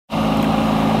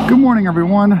Good morning,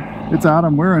 everyone. It's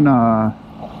Adam. We're in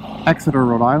Exeter,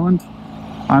 Rhode Island.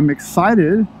 I'm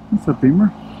excited. What's up, Beamer?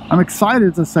 I'm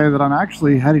excited to say that I'm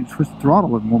actually heading to Twisted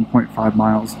Throttle in 1.5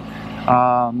 miles.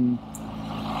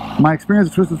 My experience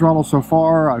with Twisted Throttle so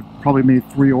far, I've probably made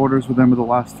 3 orders with them in the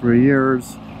last 3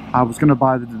 years. I was going to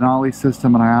buy the Denali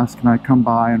system, and I asked, can I come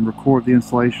by and record the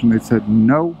installation? They said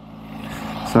no.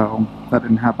 So that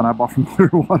didn't happen. I bought from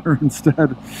Clearwater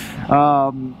instead.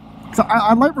 So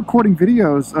I like recording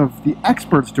videos of the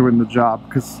experts doing the job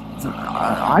because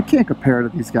I can't compare to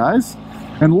these guys.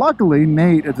 And luckily,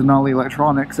 Nate at Denali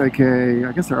Electronics, aka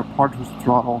I guess they're a part of Twisted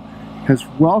Throttle, has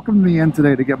welcomed me in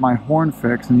today to get my horn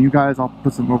fixed. And you guys, I'll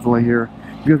put some overlay here.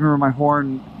 You guys remember my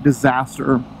horn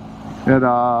disaster at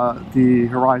the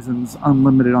Horizons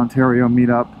Unlimited Ontario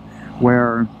meetup,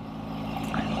 where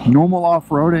normal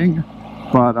off-roading,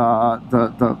 but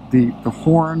the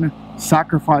horn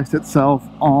sacrificed itself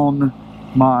on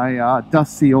my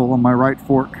dust seal on my right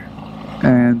fork,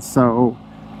 and so,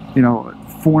 you know,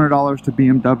 $400 to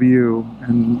BMW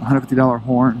and $150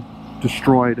 horn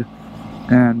destroyed.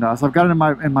 And so I've got it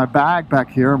in my bag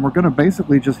back here, and we're going to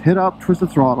basically just hit up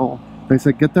Twisted Throttle. They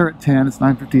said get there at 10. It's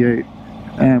 9:58,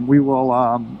 and we will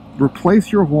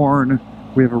replace your horn.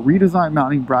 We have a redesigned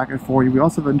mounting bracket for you. We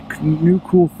also have a new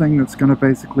cool thing that's going to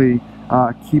basically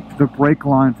keep the brake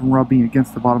line from rubbing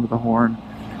against the bottom of the horn.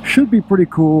 Should be pretty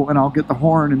cool, and I'll get the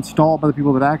horn installed by the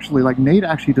people that actually, like Nate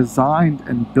actually designed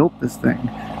and built this thing.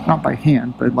 Not by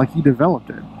hand, but like he developed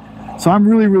it. So I'm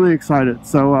really, really excited.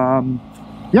 So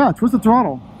yeah, Twisted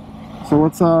Throttle. So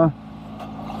let's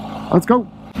go.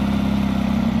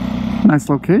 Nice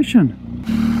location.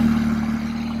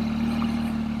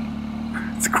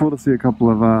 It's cool to see a couple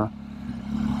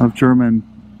of German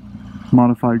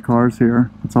modified cars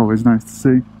here. It's always nice to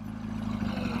see.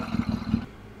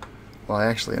 Well, I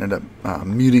actually ended up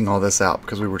muting all this out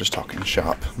because we were just talking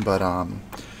shop, but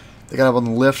they got up on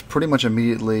the lift pretty much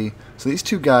immediately. So these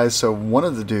two guys, so one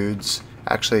of the dudes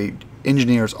actually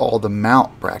engineers all the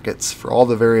mount brackets for all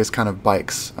the various kind of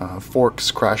bikes,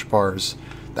 forks, crash bars,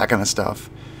 that kind of stuff.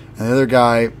 And the other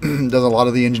guy does a lot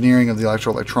of the engineering of the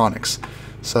electronics.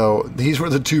 So these were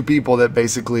the two people that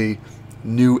basically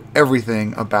knew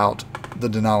everything about the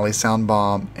Denali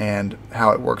Soundbomb and how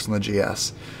it works on the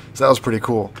GS. So that was pretty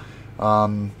cool.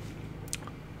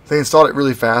 They installed it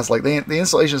really fast. Like the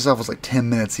installation itself was like 10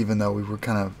 minutes, even though we were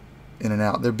kind of in and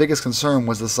out. Their biggest concern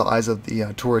was the size of the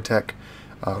Touratech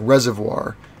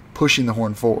reservoir pushing the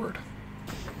horn forward.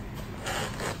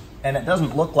 And it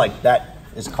doesn't look like that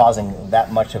is causing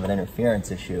that much of an interference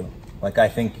issue. Like I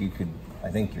think you're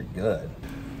good.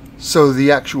 So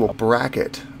the actual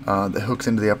bracket that hooks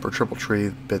into the upper triple tree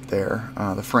bit there,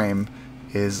 the frame,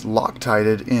 is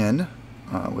Loctited in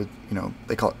with, you know,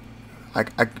 they call it,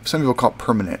 some people call it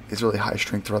permanent. It's really high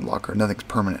strength thread locker. Nothing's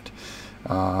permanent.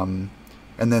 And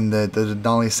then the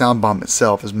Denali Soundbomb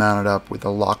itself is mounted up with a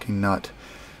locking nut.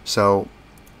 So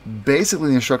basically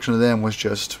the instruction to them was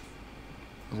just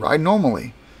ride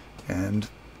normally, and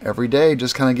every day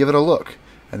just kind of give it a look.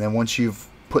 And then once you've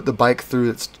put the bike through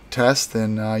its test,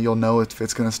 then you'll know if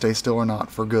it's going to stay still or not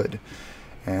for good.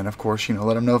 And of course, you know,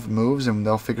 let them know if it moves, and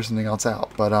they'll figure something else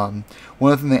out. But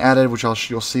one other thing they added, which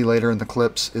you'll see later in the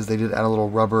clips, is they did add a little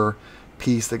rubber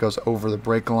piece that goes over the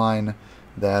brake line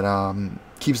that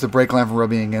keeps the brake line from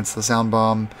rubbing against the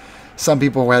Soundbomb. Some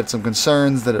people had some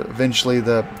concerns that eventually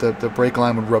the brake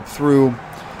line would rub through.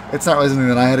 It's not really something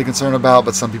that I had a concern about,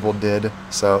 but some people did.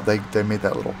 So they made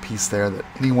that little piece there that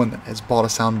anyone that has bought a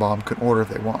Soundbomb could order if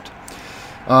they want.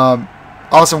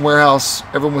 Awesome warehouse.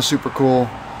 Everyone was super cool.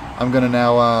 I'm going to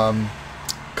now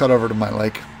cut over to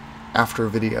my after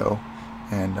video,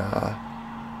 and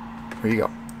here you go.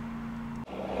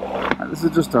 This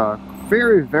is just a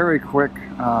very, very quick,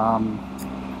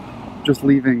 just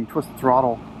leaving Twisted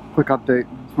Throttle, quick update.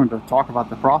 Just wanted to talk about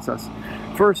the process.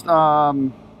 First,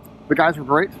 the guys were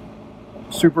great,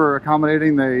 super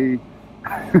accommodating. They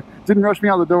didn't rush me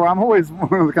out the door. I'm always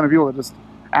one of the kind of people that just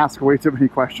ask way too many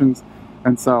questions,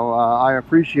 and so I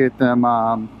appreciate them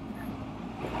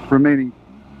remaining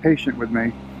patient with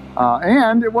me.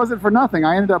 And it wasn't for nothing.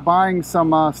 I ended up buying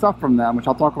some stuff from them, which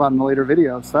I'll talk about in a later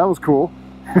video, so that was cool.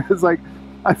 It's like,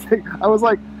 I was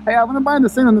like, hey, I'm gonna buy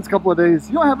this thing in the next couple of days.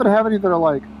 You don't happen to have any that are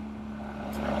like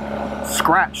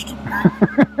scratched,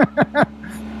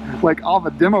 like off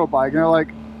a demo bike? And they're like,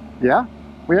 yeah,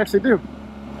 we actually do.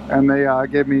 And they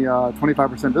gave me a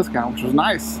 25% discount, which was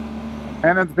nice.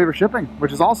 And then to pay for shipping,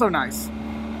 which is also nice.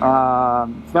 So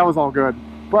that was all good.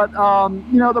 But,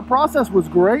 you know, the process was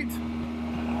great.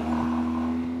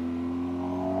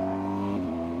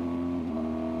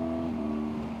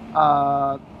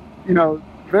 You know,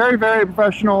 very, very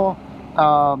professional.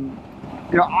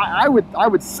 You know, I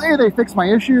would say they fixed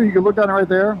my issue. You can look down it right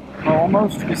there,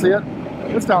 almost. You see it?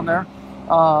 It's down there.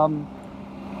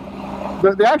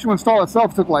 The actual install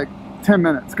itself took like 10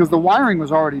 minutes because the wiring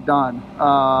was already done.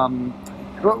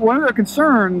 But one of their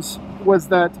concerns was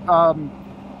that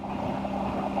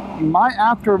my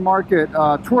aftermarket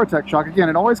Touratech shock, again,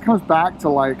 it always comes back to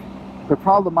like, the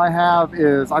problem I have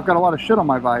is I've got a lot of shit on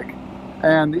my bike.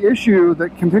 And the issue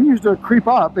that continues to creep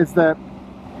up is that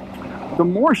the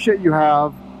more shit you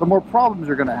have, the more problems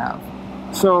you're gonna have.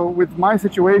 So with my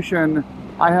situation,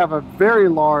 I have a very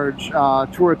large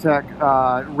Touratech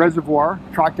reservoir,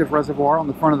 tractive reservoir on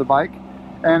the front of the bike.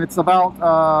 And it's about,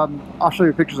 I'll show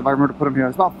you pictures if I remember to put them here.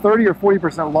 It's about 30 or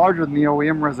 40% larger than the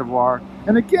OEM reservoir.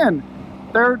 And again,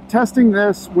 they're testing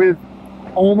this with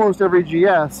almost every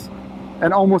GS,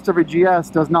 and almost every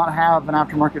GS does not have an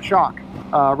aftermarket shock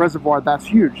reservoir that's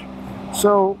huge.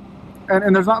 So,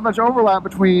 and there's not much overlap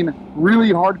between really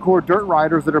hardcore dirt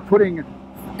riders that are putting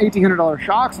 $1,800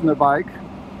 shocks in their bike,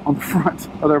 on the front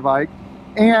of their bike,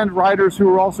 and riders who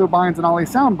are also buying Denali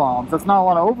Soundbombs. That's not a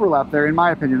lot of overlap there, in my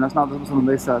opinion. That's not something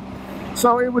they said.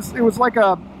 So it was like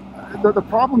a, the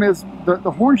problem is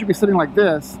the horn should be sitting like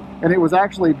this, and it was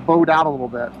actually bowed out a little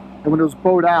bit. And when it was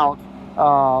bowed out,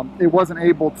 it wasn't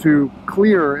able to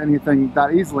clear anything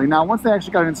that easily. Now, once they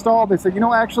actually got it installed, they said, you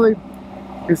know, actually,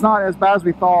 it's not as bad as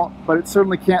we thought, but it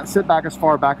certainly can't sit back as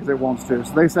far back as it wants to.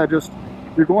 So they said, just,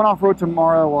 you're going off-road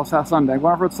tomorrow, well, it's Sunday.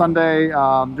 Going off-road Sunday,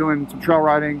 doing some trail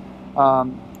riding.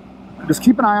 Just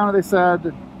keep an eye on it, they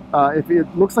said. If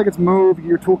it looks like it's moved, get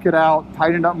your toolkit out,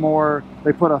 tighten it up more.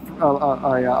 They put a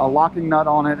locking nut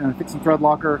on it, and I think some thread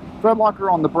locker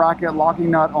on the bracket,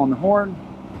 locking nut on the horn.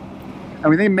 I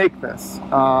mean, they make this.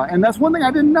 And that's one thing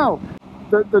I didn't know.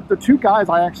 The two guys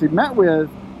I actually met with,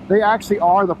 they actually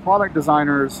are the product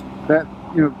designers that,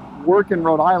 you know, work in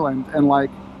Rhode Island, and like,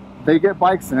 they get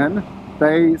bikes in,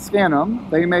 they scan them,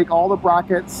 they make all the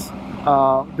brackets,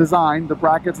 design the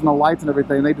brackets and the lights and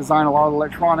everything. They design a lot of the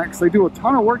electronics. They do a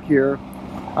ton of work here,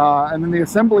 and then the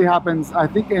assembly happens, I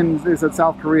think, is at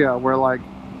South Korea, where like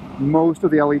most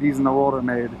of the LEDs in the world are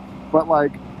made. But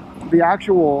like the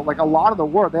actual, like a lot of the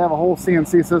work, they have a whole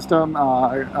CNC system,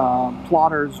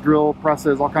 plotters, drill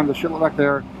presses, all kinds of shit back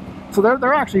there. So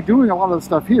they're actually doing a lot of the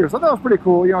stuff here. So that was pretty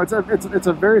cool. You know, it's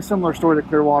a very similar story to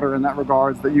Clearwater in that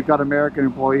regards, that you've got American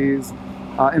employees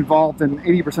involved in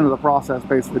 80% of the process,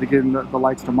 basically, to getting the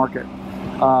lights to market.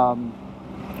 So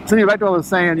anyway, back to what I was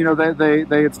saying, you know,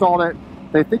 they installed it.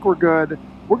 They think we're good.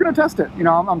 We're going to test it. You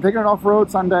know, I'm taking it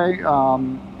off-road Sunday.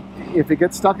 If it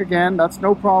gets stuck again, that's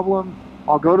no problem.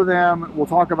 I'll go to them. We'll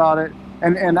talk about it.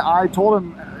 And I told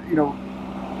them, you know,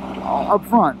 up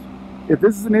front, if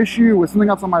this is an issue with something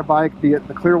else on my bike, be it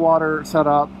the Clearwater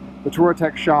setup, the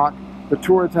Touratech shock, the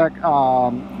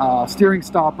Touratech steering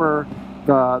stopper,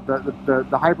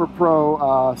 the Hyper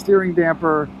Pro steering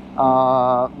damper,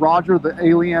 Roger the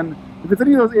Alien. If it's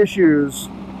any of those issues,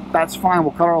 that's fine.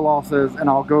 We'll cut our losses, and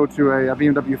I'll go to a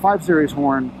BMW 5 Series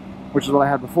horn, which is what I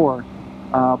had before.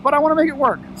 But I want to make it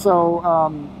work. So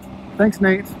thanks,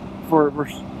 Nate, for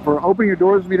opening your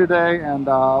doors to me today and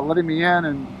letting me in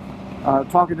and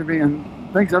talking to me. And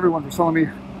thanks everyone for selling me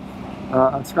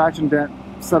a scratch and dent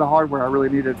set of hardware I really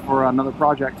needed for another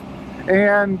project.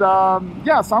 And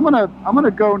yeah, so I'm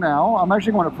gonna go now. I'm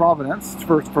actually going to Providence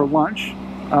for lunch.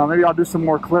 Maybe I'll do some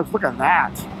more clips. Look at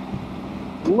that.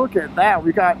 Look at that.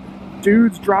 We got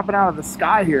dudes dropping out of the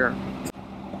sky here.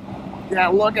 Yeah,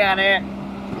 look at it.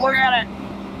 Look at it.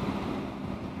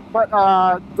 But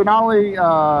Denali,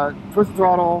 Twisted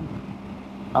Throttle,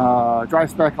 Dry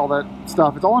Spec, all that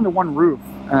stuff, it's all under one roof.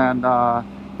 And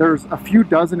there's a few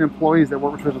dozen employees that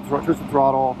work with Twisted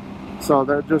Throttle. So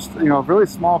they're just, you know, a really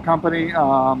small company.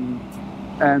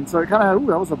 And so it kind of, ooh,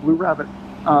 that was a blue rabbit.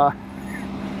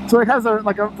 So it has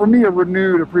for me, a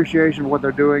renewed appreciation for what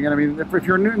they're doing. And I mean, if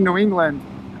you're in New England,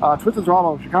 Twisted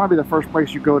Throttle should kind of be the first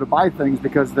place you go to buy things,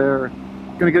 because they're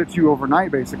going to get it to you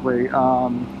overnight, basically.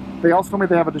 They also told me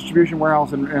they have a distribution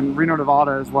warehouse in Reno,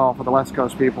 Nevada as well for the West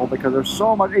Coast people, because there's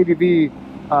so much ADV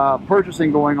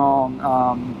purchasing going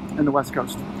on in the West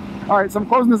Coast. All right, so I'm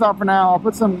closing this out for now. I'll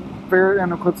put some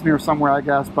variant clips in here somewhere, I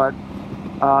guess, but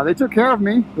they took care of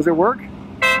me. Does it work?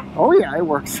 Oh yeah, it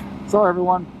works. Sorry,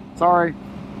 everyone. Sorry.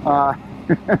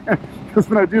 Because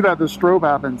when I do that, the strobe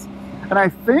happens. And I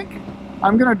think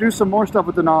I'm going to do some more stuff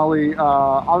with Denali.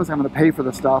 Obviously, I'm going to pay for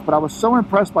the stuff, but I was so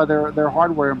impressed by their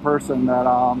hardware in person that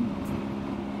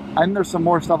and there's some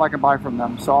more stuff I can buy from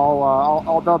them. So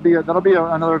that'll be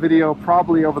another video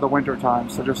probably over the winter time.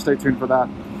 So just stay tuned for that.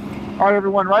 All right,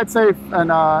 everyone, ride safe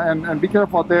and be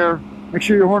careful out there. Make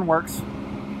sure your horn works.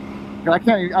 I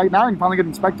can't, now I can finally get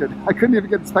inspected. I couldn't even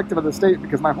get inspected by the state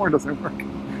because my horn doesn't work.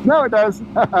 No, it does.